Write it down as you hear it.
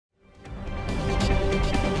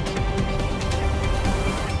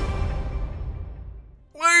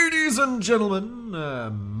Ladies and gentlemen,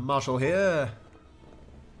 Marshall here.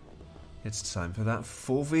 It's time for that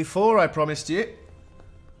 4v4 I promised you.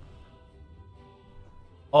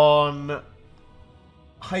 On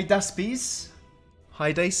Hydaspes.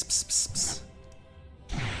 Hydaspes.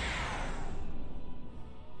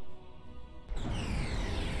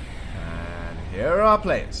 And here are our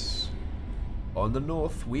players. On the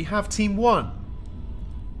north, we have Team 1.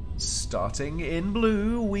 Starting in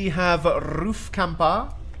blue, we have Roof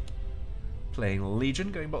Camper. Playing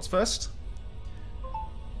Legion, going bots first.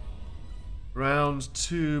 Round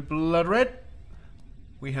 2, Blood Red.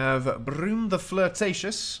 We have Broom the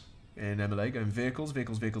Flirtatious in MLA, going vehicles,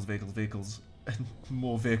 and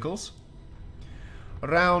more vehicles.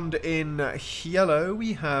 Round in yellow,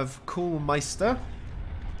 we have Cool Meister.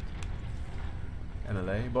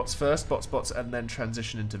 MLA, bots first, bots, and then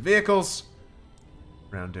transition into vehicles.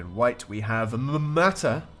 Round in white, we have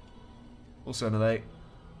Mamata. Also MLA,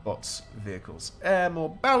 bots, vehicles. Air more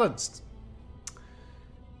balanced.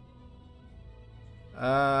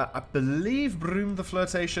 I believe Broom the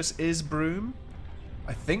Flirtatious is Broom.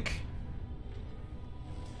 I think.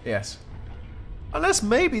 Yes. Unless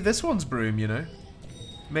maybe this one's Broom, you know.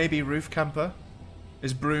 Maybe Roof Camper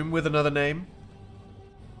is Broom with another name.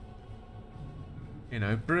 You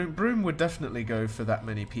know, Broom would definitely go for that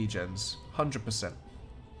many P-gens. 100%.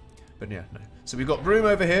 But yeah, no. So we've got Broom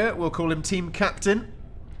over here. We'll call him Team Captain.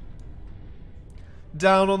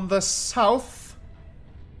 Down on the south,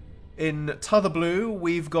 in T'other Blue,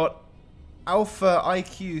 we've got Alpha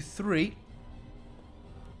IQ 3.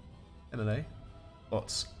 MLA.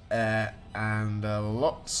 Lots. And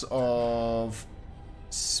lots of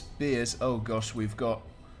spears. Oh gosh, we've got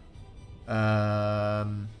a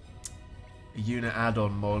unit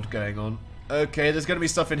add-on mod going on. Okay, there's going to be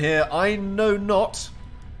stuff in here. I know not.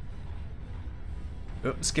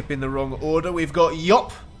 Oh, skipping the wrong order. We've got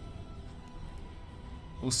Yop.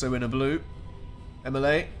 Also in a blue.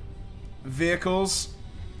 MLA. Vehicles.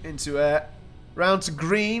 Into air. Round to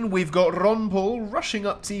green. We've got Ron Paul rushing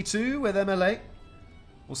up T2 with MLA.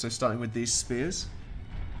 Also starting with these spears.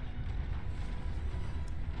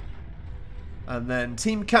 And then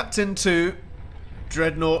Team Captain 2.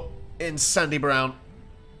 Dreadnought in Sandy Brown.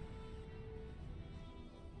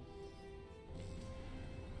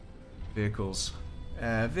 Vehicles.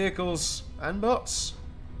 Vehicles and bots.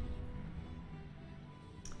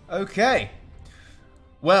 Okay.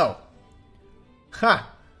 Well.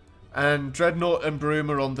 Ha! And Dreadnought and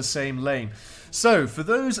Broom are on the same lane. So, for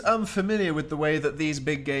those unfamiliar with the way that these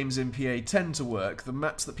big games in PA tend to work, the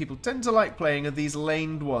maps that people tend to like playing are these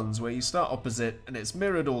laned ones where you start opposite and it's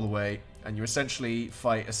mirrored all the way and you essentially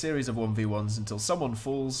fight a series of 1v1s until someone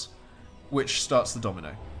falls, which starts the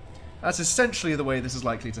domino. That's essentially the way this is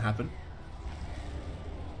likely to happen.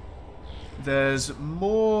 There's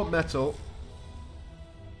more metal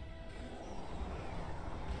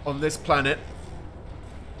on this planet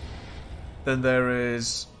than there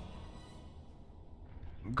is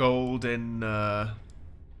gold in what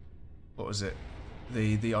was it?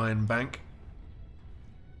 The Iron Bank,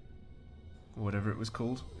 or whatever it was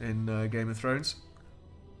called in Game of Thrones.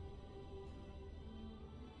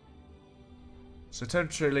 So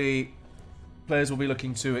potentially players will be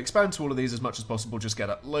looking to expand to all of these as much as possible, just get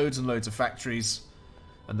up loads and loads of factories,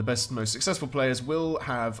 and the best, most successful players will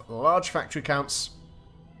have large factory counts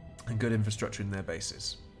and good infrastructure in their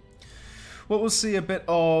bases. What we'll see a bit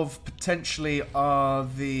of potentially are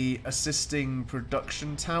the assisting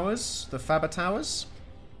production towers, the Faber towers,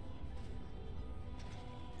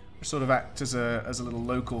 which sort of act as a little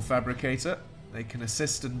local fabricator. They can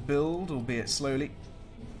assist and build, albeit slowly.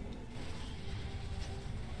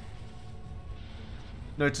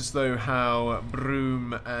 Notice though how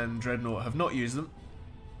Broom and Dreadnought have not used them.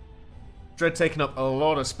 Dread taking up a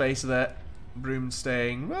lot of space there. Broom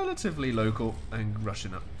staying relatively local and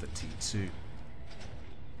rushing up the T2.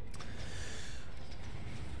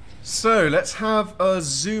 So let's have a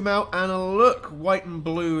zoom out and a look. White and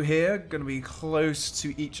blue here, going to be close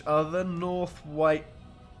to each other. North, white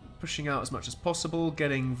pushing out as much as possible,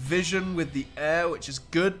 getting vision with the air, which is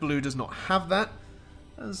good. Blue does not have that.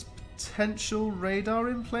 There's potential radar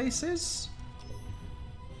in places,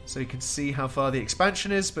 so you can see how far the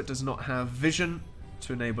expansion is, but does not have vision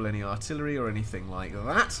to enable any artillery or anything like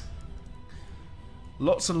that.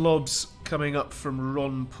 Lots and lobs coming up from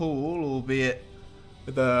Ron Paul, albeit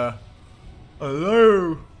with a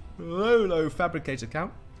low fabricator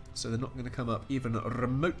count, so they're not going to come up even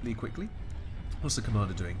remotely quickly. Also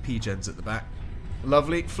Commander doing P-gens at the back.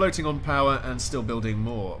 Lovely, floating on power and still building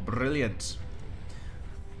more. Brilliant.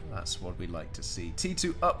 That's what we'd like to see.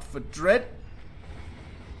 T2 up for Dread.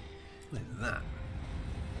 Look at that.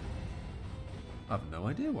 I've no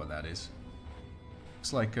idea what that is.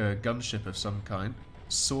 Looks like a gunship of some kind.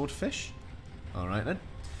 Swordfish? Alright then.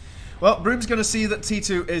 Well, Broom's going to see that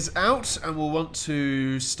T2 is out and will want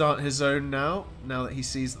to start his own now that he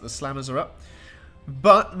sees that the slammers are up.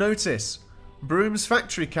 But notice, Broom's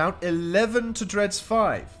factory count 11 to Dread's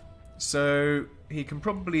 5. So he can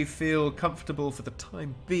probably feel comfortable for the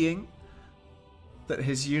time being that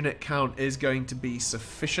his unit count is going to be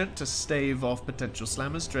sufficient to stave off potential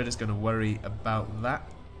slammers. Dread is going to worry about that.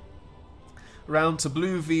 Round to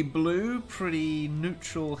blue v blue, pretty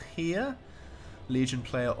neutral here. Legion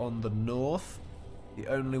player on the north, the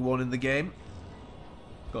only one in the game.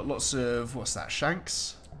 Got lots of, what's that,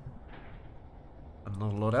 shanks? And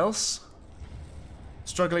not a lot else.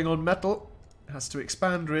 Struggling on metal, has to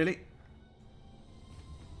expand really.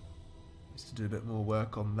 Needs to do a bit more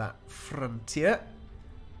work on that frontier.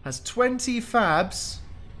 Has 20 fabs.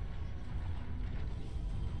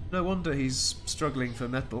 No wonder he's struggling for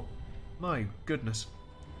metal. My goodness.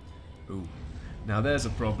 Ooh, now there's a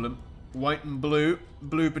problem. White and blue.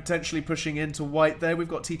 Blue potentially pushing into white there. We've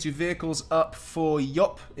got T2 vehicles up for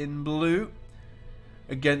Yop in blue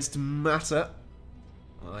against Matter.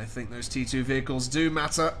 I think those T2 vehicles do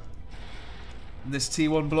matter. And this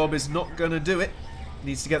T1 blob is not going to do it.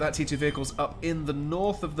 Needs to get that T2 vehicles up in the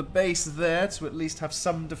north of the base there to at least have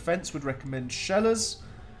some defense. Would recommend shellers.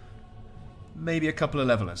 Maybe a couple of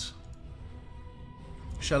levelers.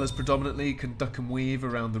 Shellers predominantly can duck and weave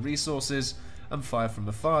around the resources and fire from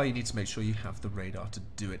afar. You need to make sure you have the radar to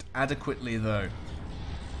do it adequately though.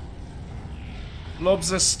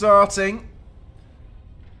 Blobs are starting.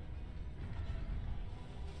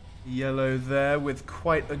 Yellow there with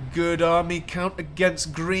quite a good army count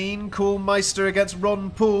against green. Coolmeister against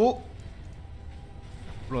Ron Poole.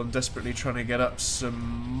 Ron desperately trying to get up some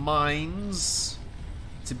mines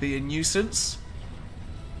to be a nuisance.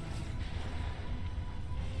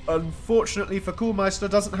 Unfortunately for Coolmeister,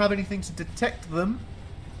 doesn't have anything to detect them.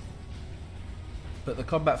 But the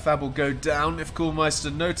combat fab will go down. If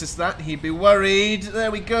Coolmeister noticed that, he'd be worried.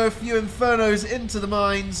 There we go, a few infernos into the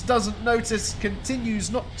mines. Doesn't notice,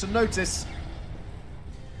 continues not to notice.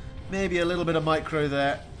 Maybe a little bit of micro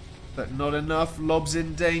there, but not enough. Lob's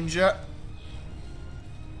in danger.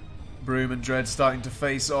 Broom and Dread starting to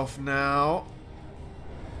face off now.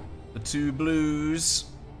 The two blues,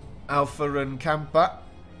 Alpha and Campa.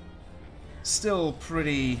 Still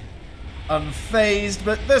pretty unfazed,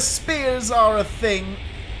 but the spears are a thing.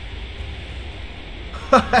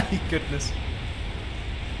 My goodness.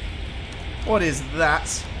 What is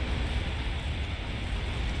that?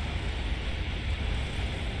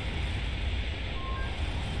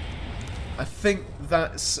 I think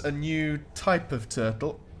that's a new type of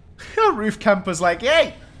turtle. Roof Camper's like,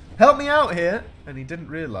 "Yay! Help me out here!" And he didn't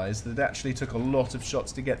realise that it actually took a lot of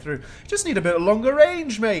shots to get through. Just need a bit of longer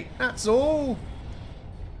range, mate. That's all.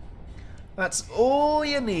 That's all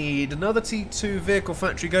you need. Another T2 vehicle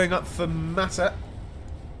factory going up for Matter.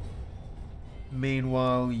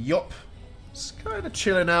 Meanwhile, Yop is kind of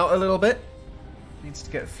chilling out a little bit. Needs to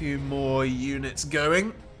get a few more units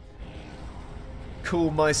going.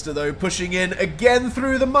 Coolmeister, though, pushing in again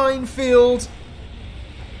through the minefield.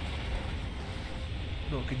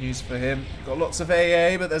 Not good news for him. Got lots of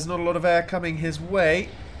AA, but there's not a lot of air coming his way.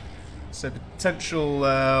 So potential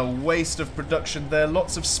waste of production there.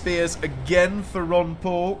 Lots of spears again for Ron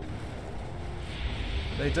Paul.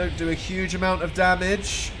 They don't do a huge amount of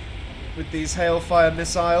damage with these hailfire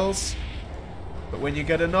missiles. But when you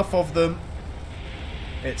get enough of them,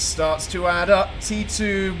 it starts to add up.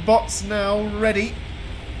 T2 bots now ready.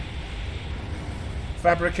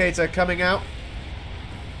 Fabricator coming out.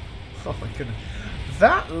 Oh my goodness.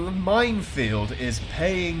 That minefield is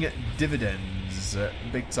paying dividends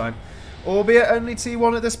big time. Albeit only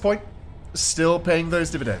T1 at this point. Still paying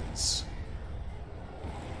those dividends.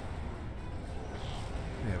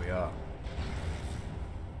 There we are.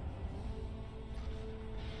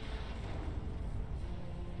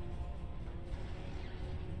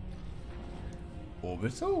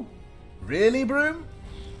 Orbital? Really, Broom?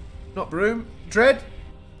 Not Broom. Dread?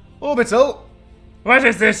 Orbital? What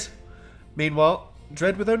is this? Meanwhile,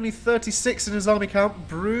 Dread with only 36 in his army count,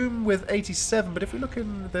 Broom with 87, but if we look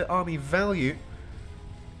in the army value,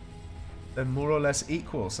 they're more or less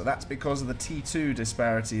equal, so that's because of the T2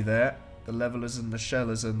 disparity there. The levelers and the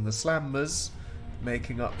shellers and the slammers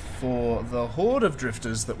making up for the horde of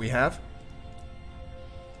drifters that we have.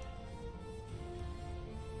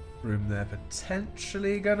 Broom there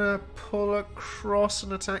potentially gonna pull across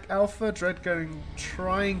and attack Alpha. Dread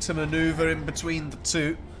trying to maneuver in between the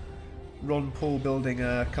two. Ron Paul building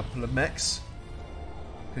a couple of mechs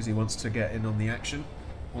because he wants to get in on the action,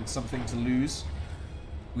 wants something to lose.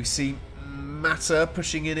 We see Matter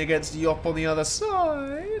pushing in against Yop on the other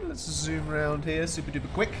side. Let's zoom around here, super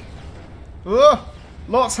duper quick. Oh,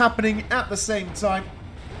 lots happening at the same time.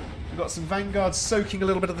 We've got some Vanguards soaking a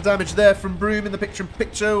little bit of the damage there from Broom in the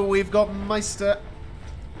picture-in-picture. We've got Matter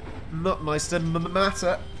in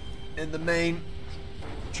the main,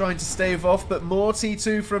 trying to stave off, but more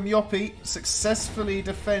T2 from Yoppie successfully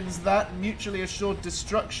defends that. Mutually assured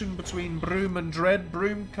destruction between Broom and Dread.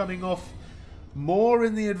 Broom coming off more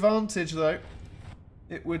in the advantage, though,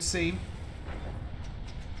 it would seem.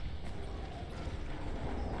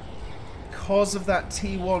 Because of that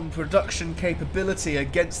T1 production capability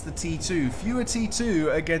against the T2. Fewer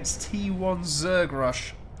T2 against T1 Zerg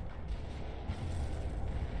Rush.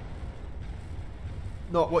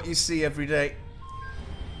 Not what you see every day.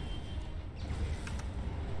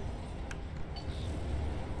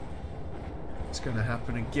 It's going to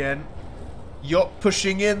happen again. Yop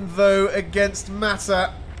pushing in, though, against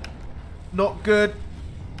Matter. Not good.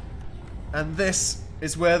 And this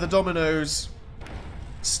is where the dominoes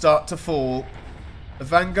start to fall. The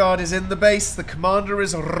Vanguard is in the base. The commander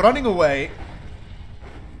is running away.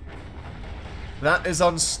 That is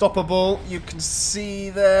unstoppable. You can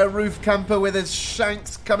see there Roof Camper with his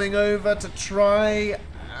shanks coming over to try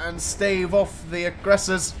and stave off the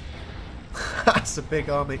aggressors. That's a big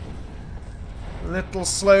army. A little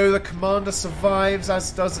slow. The commander survives,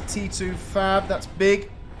 as does a T2 Fab. That's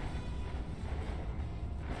big.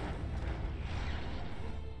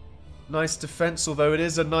 Nice defense, although it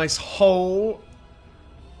is a nice hole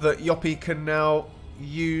that Yoppie can now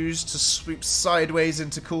use to sweep sideways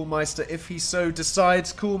into Coolmeister if he so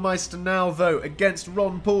decides. Coolmeister now, though, against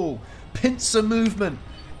Ron Paul. Pincer movement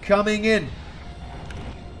coming in.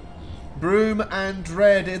 Broom and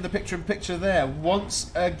Dread in the picture-in-picture there.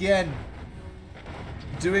 Once again,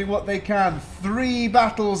 doing what they can. 3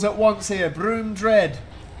 battles at once here. Broom, Dread.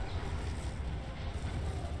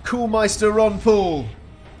 Coolmeister, Ron Paul.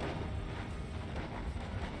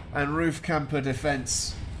 And Roof Camper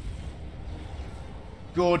defense.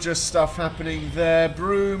 Gorgeous stuff happening there.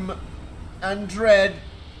 Broom and Dread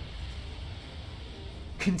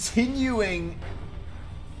continuing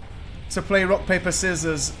to play rock, paper,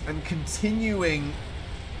 scissors and continuing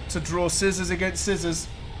to draw scissors against scissors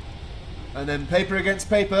and then paper against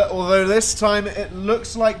paper, although this time it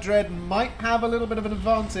looks like Dread might have a little bit of an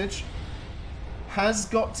advantage. Has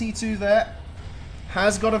got T2 there.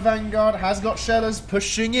 Has got a Vanguard, has got Shellers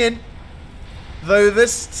pushing in. Though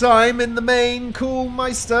this time in the main,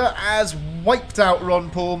 Coolmeister has wiped out Ron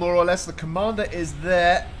Paul, more or less. The commander is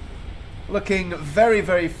there, looking very,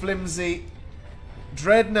 very flimsy.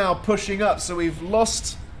 Dread now pushing up, so we've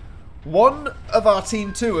lost one of our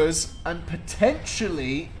Team 2ers and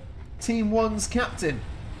potentially Team 1's captain,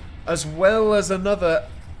 as well as another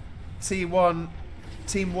Team 1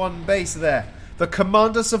 base there. The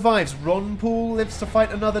commander survives. Ron Paul lives to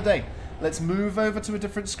fight another day. Let's move over to a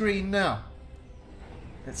different screen now.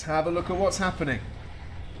 Let's have a look at what's happening.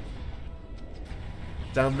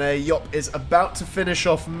 Down there, Yop is about to finish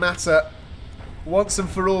off Matter. Once and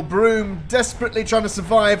for all, Broom desperately trying to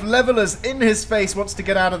survive. Levelers in his face, wants to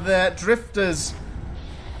get out of there. Drifters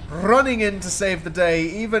running in to save the day,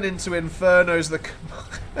 even into Infernos. The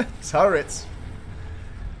turrets.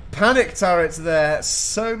 Panic turrets there.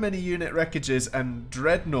 So many unit wreckages, and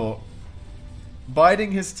Dreadnought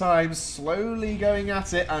biding his time, slowly going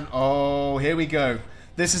at it, and oh, here we go.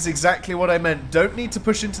 This is exactly what I meant. Don't need to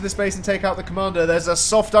push into the space and take out the commander. There's a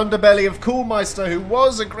soft underbelly of Coolmeister, who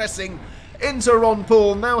was aggressing into Ron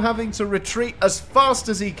Paul, now having to retreat as fast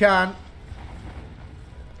as he can.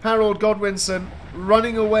 Harold Godwinson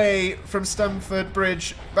running away from Stamford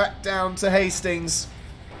Bridge back down to Hastings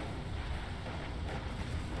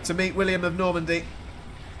to meet William of Normandy.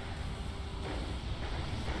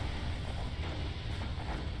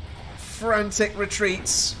 Frantic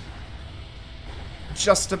retreats.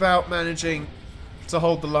 Just about managing to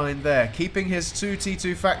hold the line there. Keeping his 2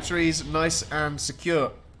 T2 factories nice and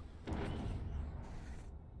secure.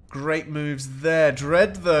 Great moves there.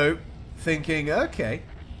 Dread, though, thinking, okay,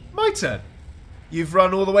 my turn. You've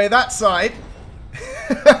run all the way that side.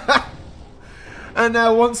 And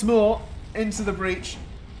now once more into the breach.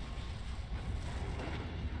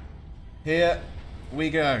 Here we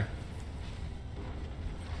go.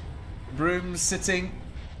 Broom sitting,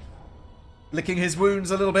 licking his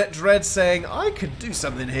wounds a little bit. Dread saying, I could do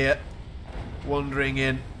something here. Wandering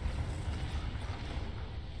in.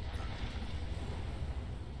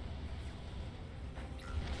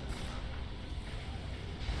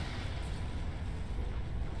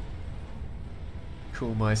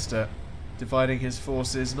 Coolmeister Dividing his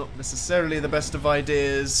forces, not necessarily the best of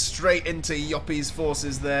ideas. Straight into Yoppie's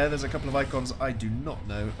forces there. There's a couple of icons I do not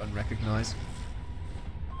know and recognise.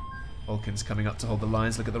 Hulkins coming up to hold the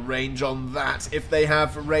lines. Look at the range on that. If they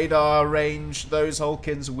have radar range, those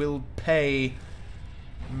Hulkins will pay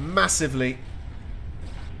massively.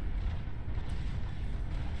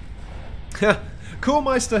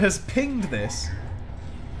 Coolmeister has pinged this.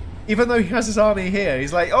 Even though he has his army here,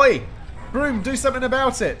 he's like, oi! Broom, do something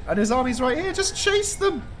about it! And his army's right here, just chase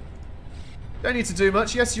them! Don't need to do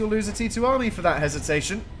much. Yes, you'll lose a T2 army for that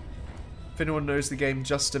hesitation. If anyone knows the game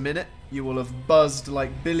just a minute, you will have buzzed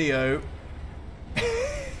like Billy-O.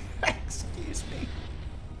 Excuse me.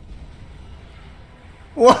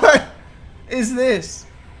 What is this?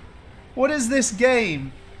 What is this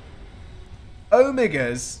game?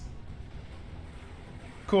 Omegas.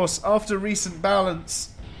 Of course, after recent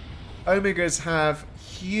balance, Omegas have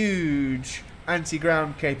huge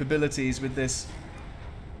anti-ground capabilities with this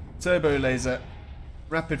turbo laser.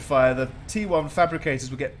 Rapid fire, the T1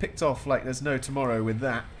 fabricators will get picked off like there's no tomorrow with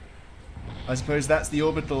that. I suppose that's the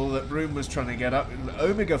orbital that Broom was trying to get up.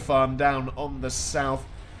 Omega farm down on the south.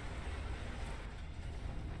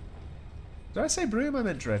 Did I say Broom? I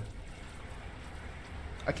meant Dread.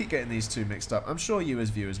 I keep getting these two mixed up. I'm sure you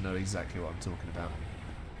as viewers know exactly what I'm talking about.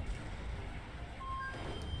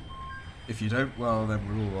 If you don't, well, then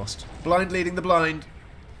we're all lost. Blind leading the blind,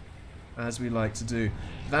 as we like to do.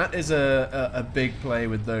 That is a big play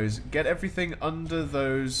with those. Get everything under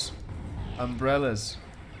those umbrellas.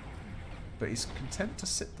 But he's content to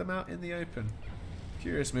sit them out in the open.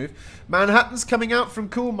 Curious move. Manhattan's coming out from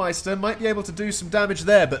Coolmeister. Might be able to do some damage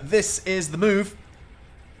there, but this is the move.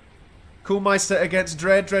 Coolmeister against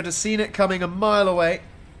Dread. Dread has seen it coming a mile away.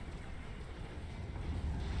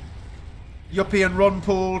 Yoppie and Ron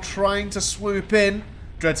Paul trying to swoop in.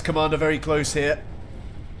 Dread's commander very close here.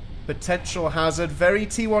 Potential hazard. Very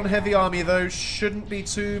T1 heavy army though. Shouldn't be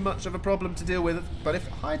too much of a problem to deal with. But if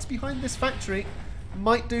it hides behind this factory,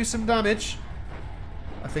 might do some damage.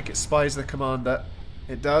 I think it spies the commander.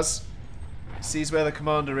 It does. It sees where the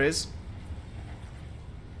commander is.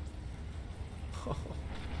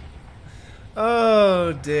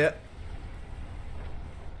 Oh dear.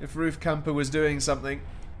 If Roof Camper was doing something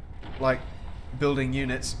like building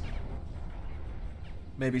units,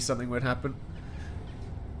 maybe something would happen.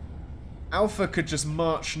 Alpha could just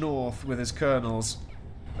march north with his colonels,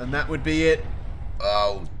 and that would be it.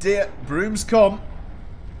 Oh dear. Broom's comp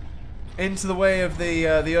into the way of the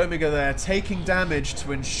Omega there, taking damage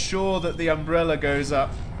to ensure that the umbrella goes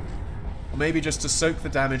up, or maybe just to soak the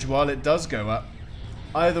damage while it does go up.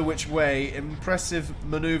 Either which way, impressive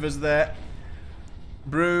maneuvers there.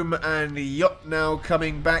 Broom and Yacht now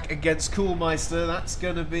coming back against Coolmeister. That's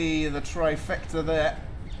going to be the trifecta there.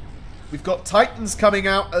 We've got Titans coming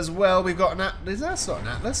out as well. We've got an Atlas. That's not an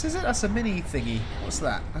Atlas, is it? That's a mini thingy. What's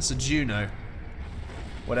that? That's a Juno.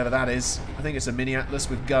 Whatever that is. I think it's a mini Atlas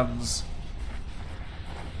with guns.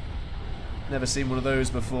 Never seen one of those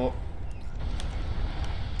before.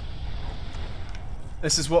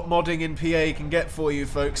 This is what modding in PA can get for you,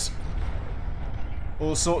 folks.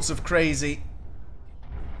 All sorts of crazy.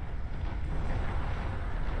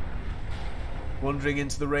 Wandering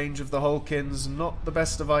into the range of the Hulkins, not the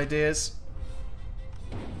best of ideas.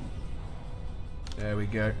 There we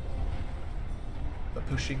go. But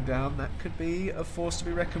pushing down, that could be a force to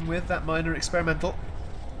be reckoned with, that minor experimental.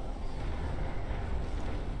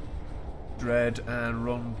 Dread and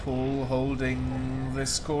Ron Paul holding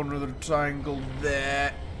this corner of the triangle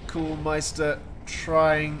there. Coolmeister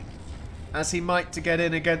trying as he might to get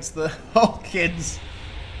in against the Hulkins.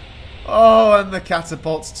 Oh, and the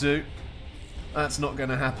catapults too. That's not going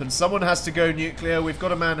to happen. Someone has to go nuclear. We've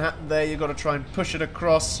got a Manhattan there. You've got to try and push it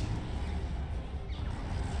across.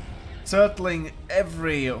 Turtling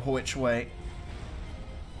every which way.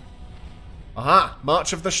 Aha!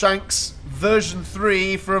 March of the Shanks. Version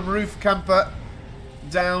 3 from Roof Camper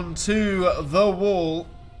down to the wall.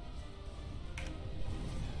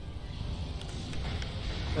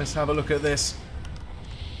 Let's have a look at this.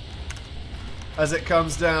 As it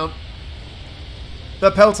comes down.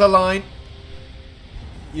 The Pelter line.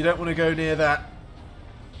 You don't want to go near that.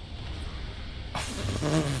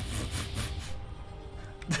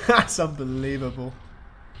 That's unbelievable.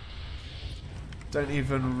 Don't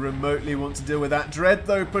even remotely want to deal with that. Dread,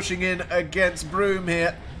 though, pushing in against Broom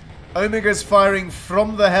here. Omega's firing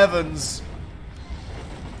from the heavens.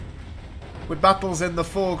 With battles in the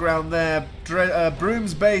foreground there.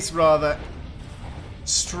 Broom's base, rather,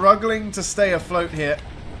 struggling to stay afloat here.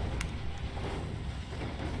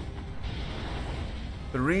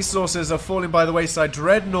 The resources are falling by the wayside.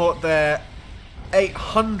 Dreadnought there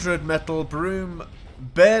 800 metal. Broom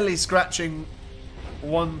barely scratching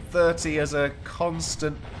 130 as a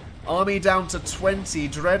constant. Army down to 20.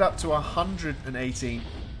 Dread up to 118.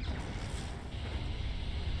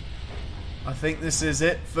 I think this is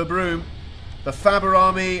it for Broom. The Faber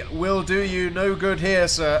army will do you no good here,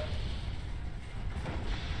 sir.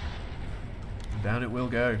 Down it will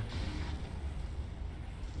go.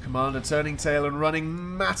 Commander turning tail and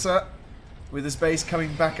running. Matter with his base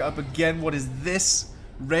coming back up again. What is this?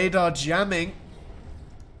 Radar jamming.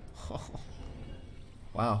 Oh.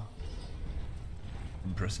 Wow.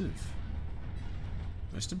 Impressive.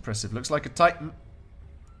 Most impressive. Looks like a Titan.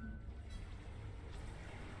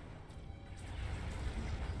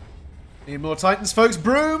 Need more Titans, folks.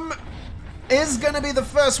 Broom is going to be the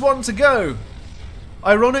first one to go.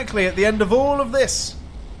 Ironically, at the end of all of this.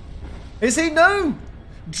 Is he? No!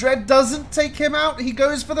 Dread doesn't take him out. He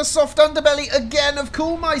goes for the soft underbelly again of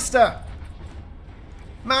Coolmeister.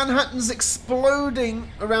 Manhattan's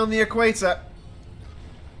exploding around the equator.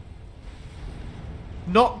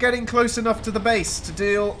 Not getting close enough to the base to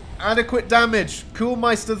deal adequate damage.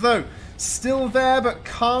 Coolmeister, though, still there but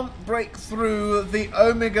can't break through the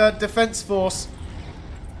Omega defense force.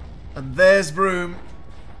 And there's Broom.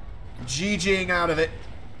 GGing out of it.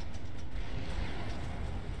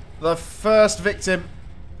 The first victim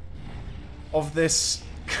of this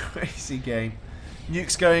crazy game.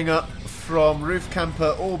 Nukes going up from Roof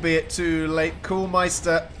Camper, albeit too late.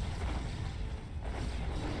 Coolmeister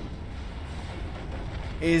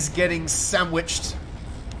is getting sandwiched.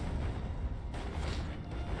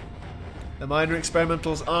 The minor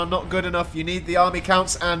experimentals are not good enough. You need the army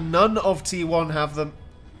counts, and none of T1 have them.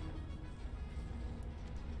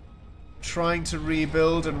 Trying to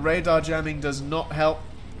rebuild, and radar jamming does not help.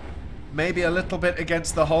 Maybe a little bit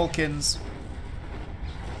against the Hawkins.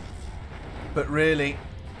 But really,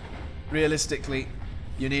 realistically,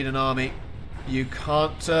 you need an army. You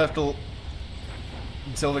can't turtle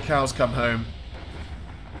until the cows come home.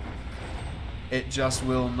 It just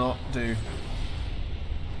will not do.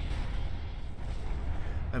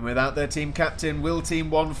 And without their team captain, will Team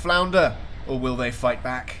 1 flounder? Or will they fight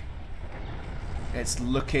back? It's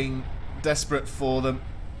looking desperate for them.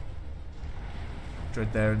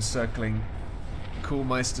 Dread there encircling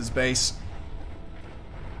Coolmeister's base.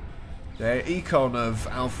 Their econ of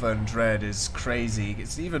Alpha and Dread is crazy.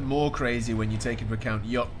 It's even more crazy when you take into account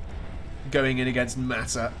Yacht going in against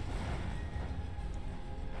Matter.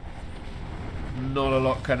 Not a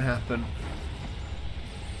lot can happen.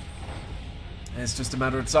 It's just a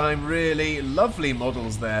matter of time, really. Lovely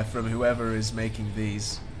models there from whoever is making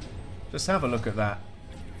these. Just have a look at that.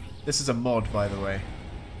 This is a mod, by the way.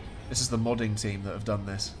 This is the modding team that have done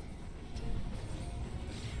this.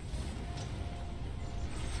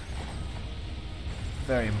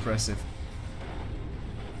 Very impressive.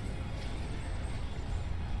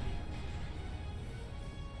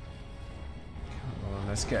 Come on,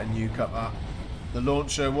 let's get a nuke up. The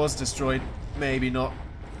launcher was destroyed. Maybe not.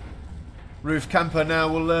 Roof Camper now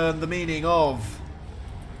will learn the meaning of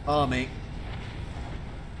army.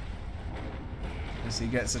 As he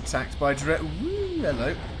gets attacked by Dread. Woo,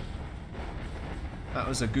 hello. That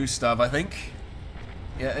was a Gustav, I think.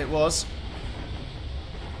 Yeah, it was.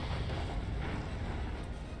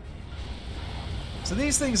 So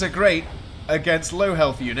these things are great against low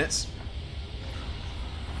health units.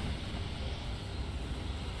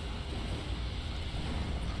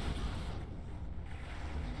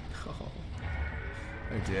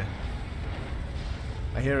 Oh dear.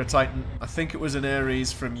 I hear a Titan. I think it was an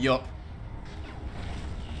Ares from Yop.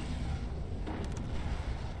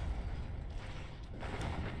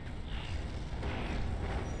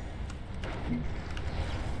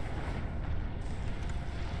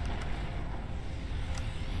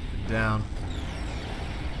 Down.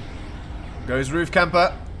 Goes Roof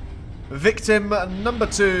Camper. Victim number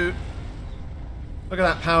 2. Look at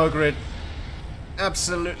that power grid.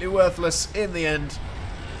 Absolutely worthless in the end.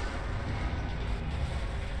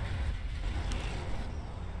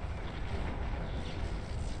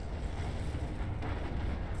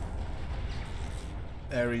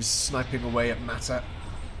 There he's sniping away at Matter.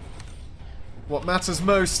 What matters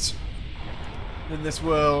most in this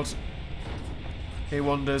world? He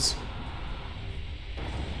wanders.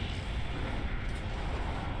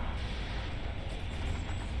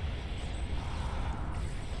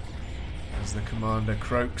 As the commander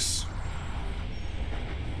croaks.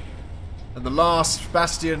 And the last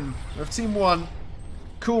bastion of Team 1,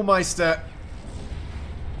 Coolmeister,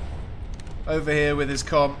 over here with his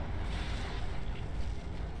comm.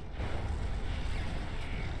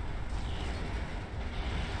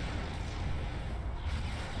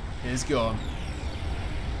 Is gone.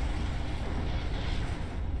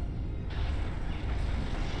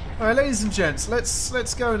 Alright, ladies and gents,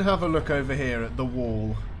 let's go and have a look over here at the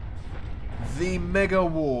wall. The mega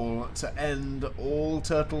wall to end all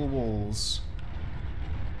turtle walls.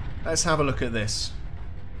 Let's have a look at this.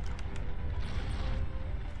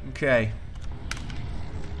 Okay.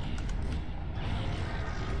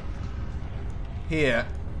 Here.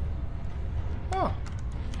 Oh.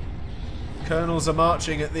 Colonels are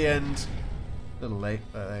marching at the end. A little late,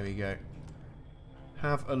 but there we go.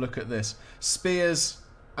 Have a look at this. Spears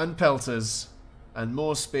and pelters. And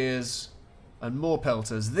more spears and more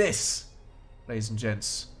pelters. This, ladies and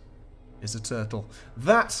gents, is a turtle.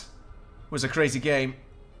 That was a crazy game.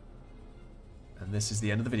 And this is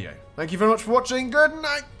the end of the video. Thank you very much for watching. Good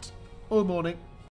night. Or morning.